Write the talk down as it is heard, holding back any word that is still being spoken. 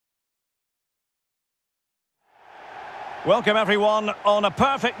Welcome everyone on a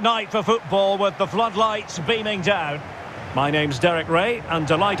perfect night for football with the floodlights beaming down. My name's Derek Ray and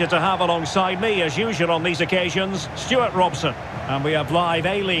delighted to have alongside me as usual on these occasions Stuart Robson. And we have live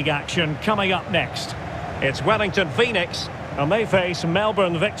A-League action coming up next. It's Wellington Phoenix and they face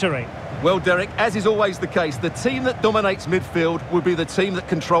Melbourne Victory. Well, Derek, as is always the case, the team that dominates midfield will be the team that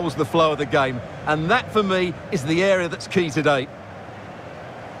controls the flow of the game. And that, for me, is the area that's key today.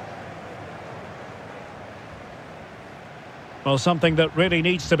 Well, something that really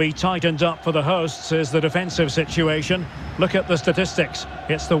needs to be tightened up for the hosts is the defensive situation. Look at the statistics.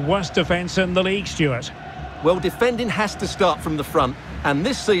 It's the worst defence in the league, Stuart. Well, defending has to start from the front. And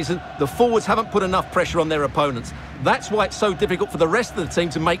this season, the forwards haven't put enough pressure on their opponents. That's why it's so difficult for the rest of the team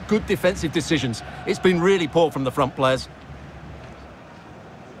to make good defensive decisions. It's been really poor from the front players.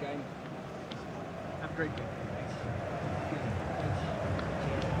 Have a great game.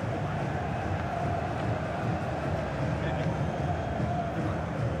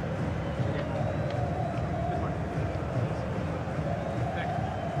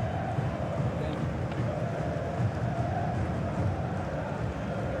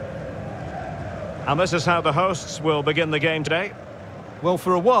 And this is how the hosts will begin the game today. Well,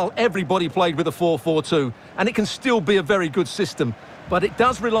 for a while, everybody played with a 4-4-2, and it can still be a very good system. But it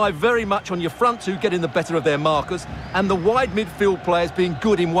does rely very much on your front two getting the better of their markers and the wide midfield players being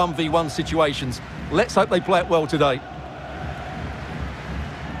good in 1v1 situations. Let's hope they play it well today.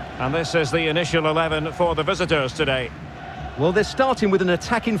 And this is the initial 11 for the visitors today. Well, they're starting with an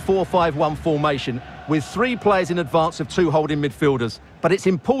attacking 4-5-1 formation with 3 players in advance of 2 holding midfielders. But it's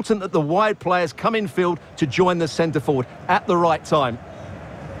important that the wide players come in field to join the centre forward at the right time.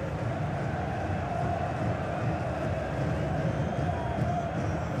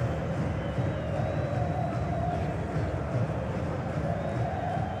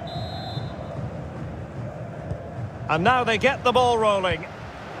 And now they get the ball rolling.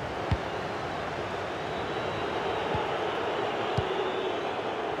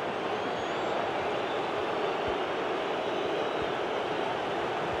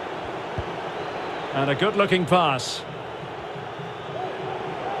 And a good-looking pass.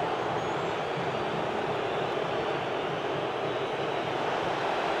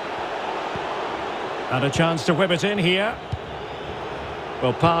 And a chance to whip it in here.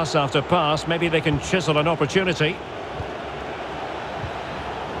 Well, pass after pass, maybe they can chisel an opportunity.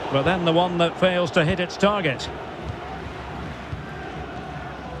 But then the one that fails to hit its target.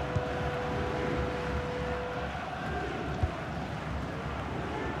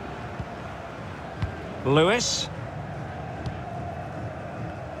 Lewis.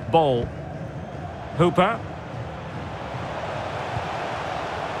 Ball. Hooper.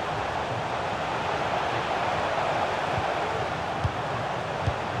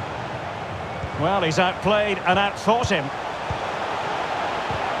 Well, he's outplayed and outthought him.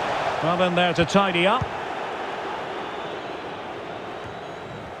 Well, then there to tidy up.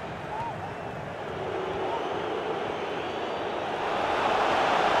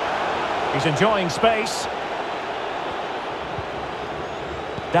 He's enjoying space.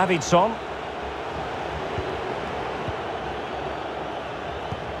 Davidson.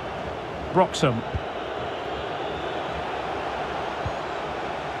 Broxham.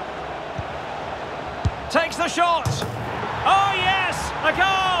 Takes the shot. Oh, yes! A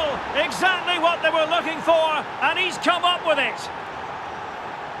goal! Exactly what they were looking for, and he's come up with it.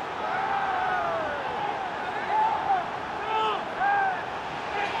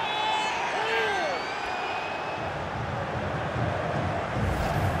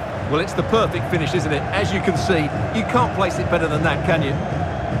 Well, it's the perfect finish, isn't it? As you can see, you can't place it better than that, can you?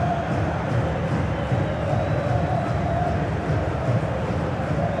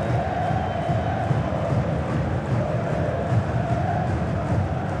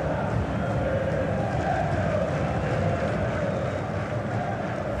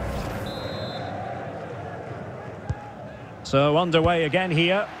 So underway again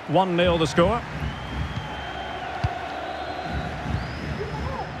here, 1-0 the score.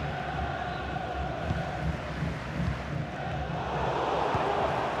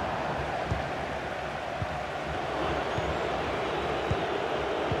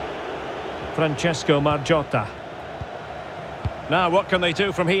 Francesco Margiotta. Now what can they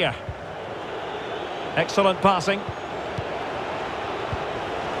do from here? Excellent passing.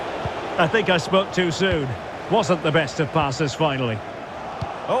 I think I spoke too soon. Wasn't the best of passes finally.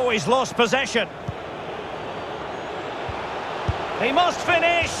 Oh, he's lost possession. He must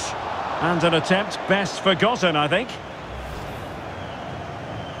finish. And an attempt best forgotten, I think.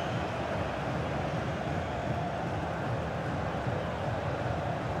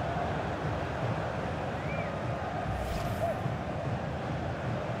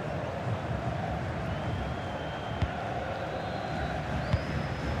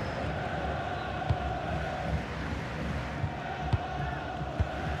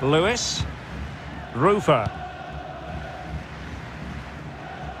 Lewis. Rufer.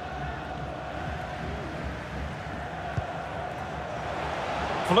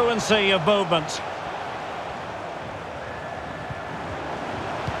 Fluency of movement.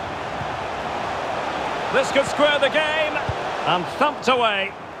 This could square the game. And thumped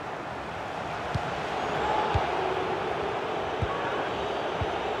away.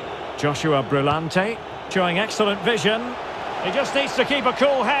 Joshua Brillante showing excellent vision. He just needs to keep a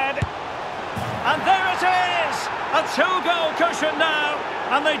cool head. And there it is! A two-goal cushion now.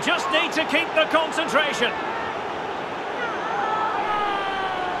 And they just need to keep the concentration.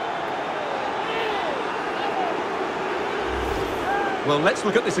 Well, let's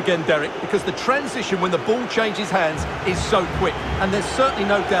look at this again, Derek, because the transition when the ball changes hands is so quick. And there's certainly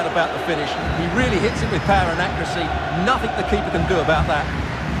no doubt about the finish. He really hits it with power and accuracy. Nothing the keeper can do about that.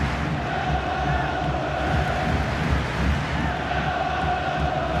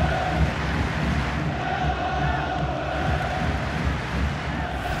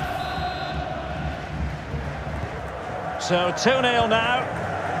 So 2-0 now.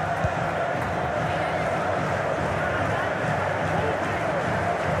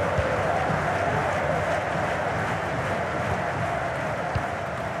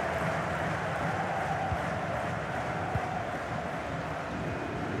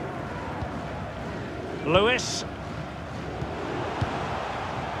 Lewis.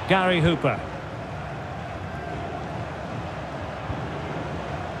 Gary Hooper.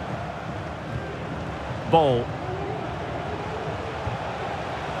 Ball.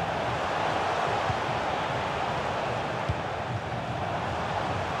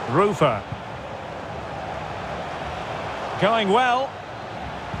 Rufer. Going well.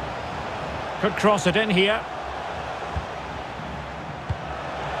 Could cross it in here.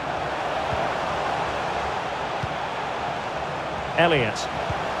 Elliott.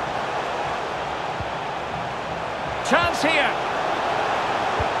 Chance here.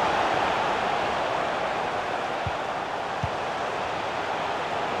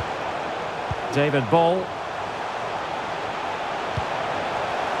 David Ball.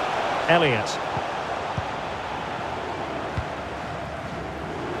 Elliott.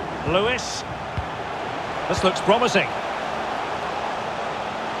 Lewis. This looks promising.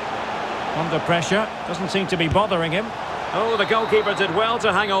 Under pressure. Doesn't seem to be bothering him. Oh, the goalkeeper did well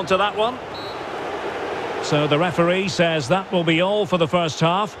to hang on to that one. So the referee says that will be all for the first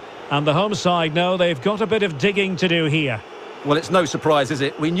half. And the home side know they've got a bit of digging to do here. Well, it's no surprise, is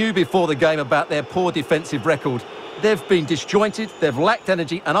it? We knew before the game about their poor defensive record. They've been disjointed, they've lacked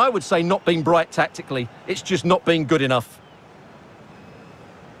energy, and I would say not been bright tactically. It's just not been good enough.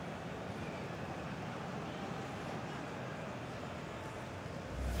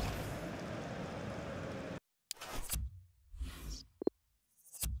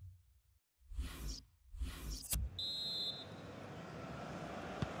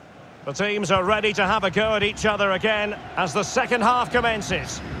 The teams are ready to have a go at each other again as the second half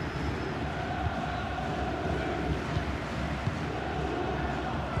commences.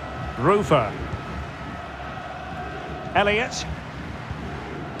 Rufer. Elliott.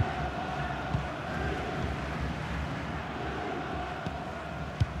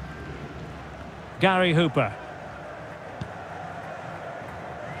 Gary Hooper.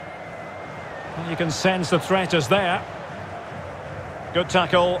 Well, you can sense the threat is there. Good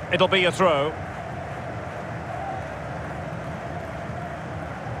tackle, it'll be a throw.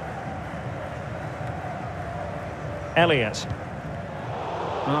 Elliott.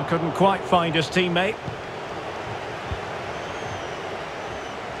 Well, couldn't quite find his teammate.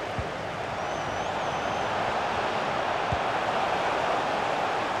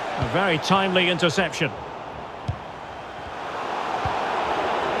 A very timely interception.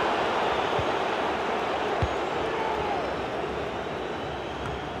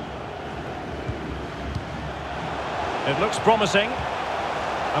 It looks promising.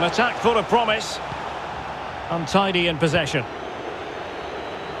 An attack full of promise. Untidy in possession.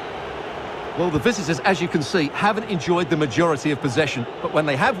 Well, the visitors, as you can see, haven't enjoyed the majority of possession. But when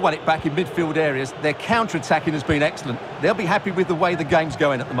they have won it back in midfield areas, their counter-attacking has been excellent. They'll be happy with the way the game's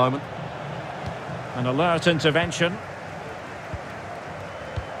going at the moment. An alert intervention.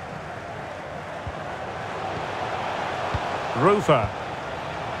 Rufer.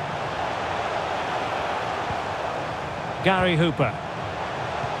 Gary Hooper.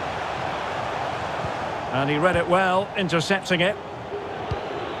 And he read it well, intercepting it.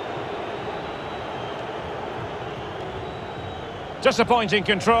 Disappointing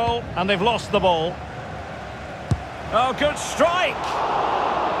control, and they've lost the ball. Oh, good strike!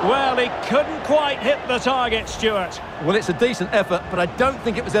 Well, he couldn't quite hit the target, Stuart. Well, it's a decent effort, but I don't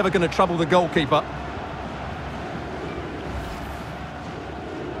think it was ever going to trouble the goalkeeper.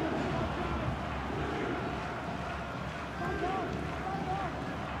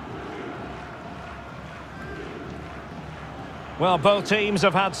 Well, both teams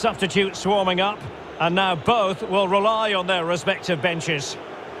have had substitutes warming up, and now both will rely on their respective benches.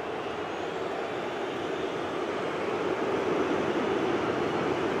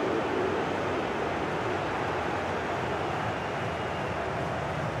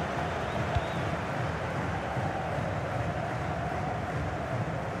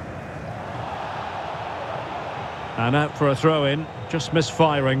 And out for a throw-in, just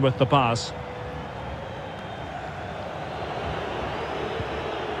misfiring with the pass.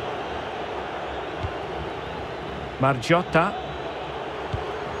 Margiotta.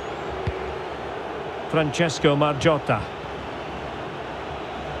 Francesco Margiotta.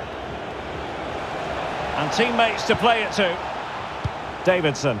 And teammates to play it to.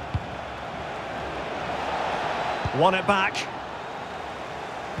 Davidson. Won it back.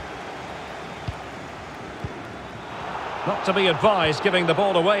 Not to be advised giving the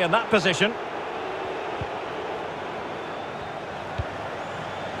ball away in that position.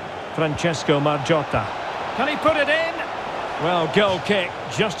 Francesco Margiotta. Can he put it in? Well, goal kick,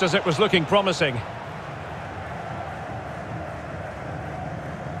 just as it was looking promising.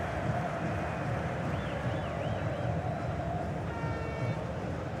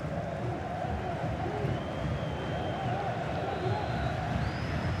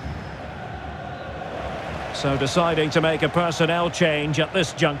 So deciding to make a personnel change at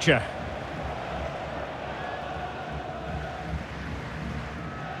this juncture.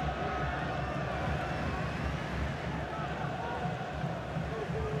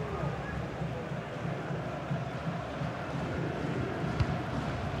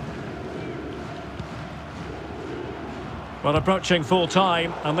 Well, approaching full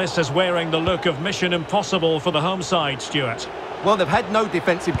time, and this is wearing the look of mission impossible for the home side, Stuart. Well, they've had no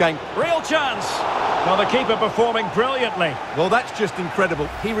defensive game. Real chance! Well, the keeper performing brilliantly. Well, that's just incredible.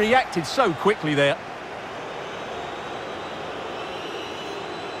 He reacted so quickly there.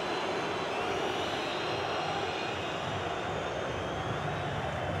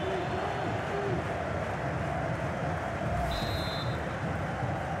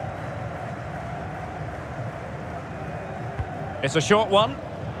 It's a short one.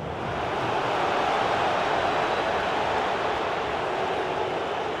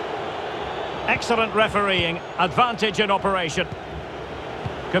 Excellent refereeing, advantage in operation.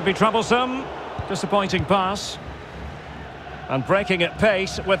 Could be troublesome. Disappointing pass. And breaking at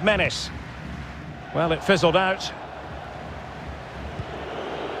pace with menace. Well, it fizzled out.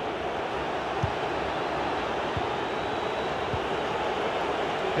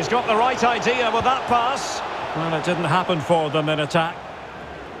 He's got the right idea with that pass. Well, it didn't happen for them in attack.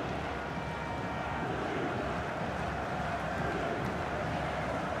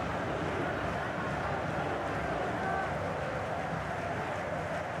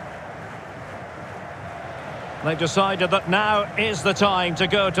 They've decided that now is the time to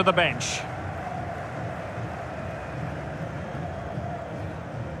go to the bench.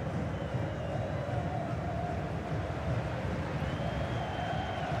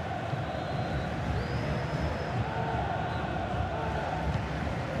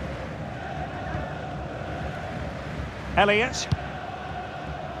 Elliott.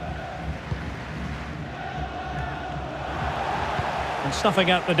 And snuffing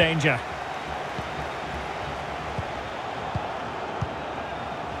out the danger.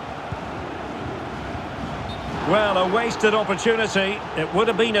 Well, a wasted opportunity. It would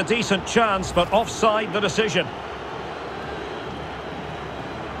have been a decent chance, but offside the decision.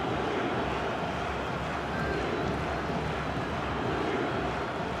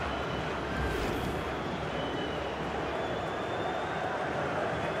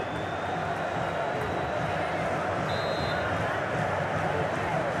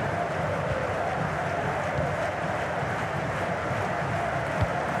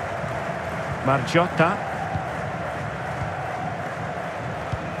 Margiotta.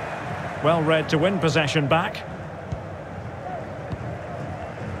 Well read to win possession back.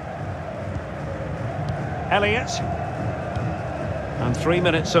 Elliott. And 3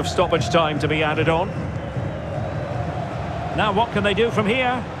 minutes of stoppage time to be added on. Now what can they do from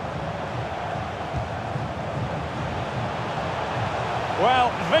here?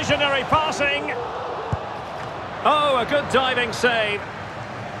 Well, visionary passing. Oh, a good diving save.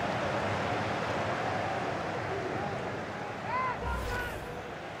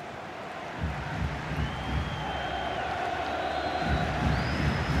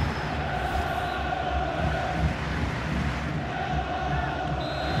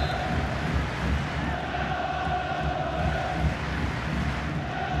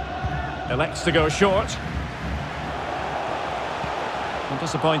 Elects to go short. And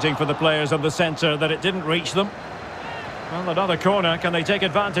disappointing for the players of the centre that it didn't reach them. Well, another corner. Can they take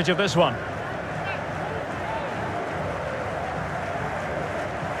advantage of this one?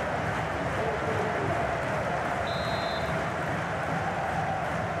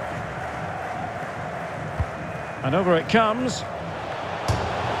 And over it comes.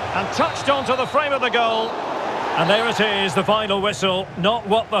 And touched onto the frame of the goal. And there it is, the final whistle. Not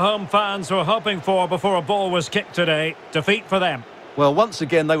what the home fans were hoping for before a ball was kicked today. Defeat for them. Well, once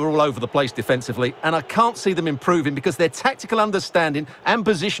again, they were all over the place defensively, and I can't see them improving because their tactical understanding and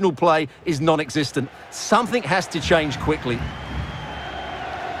positional play is non-existent. Something has to change quickly.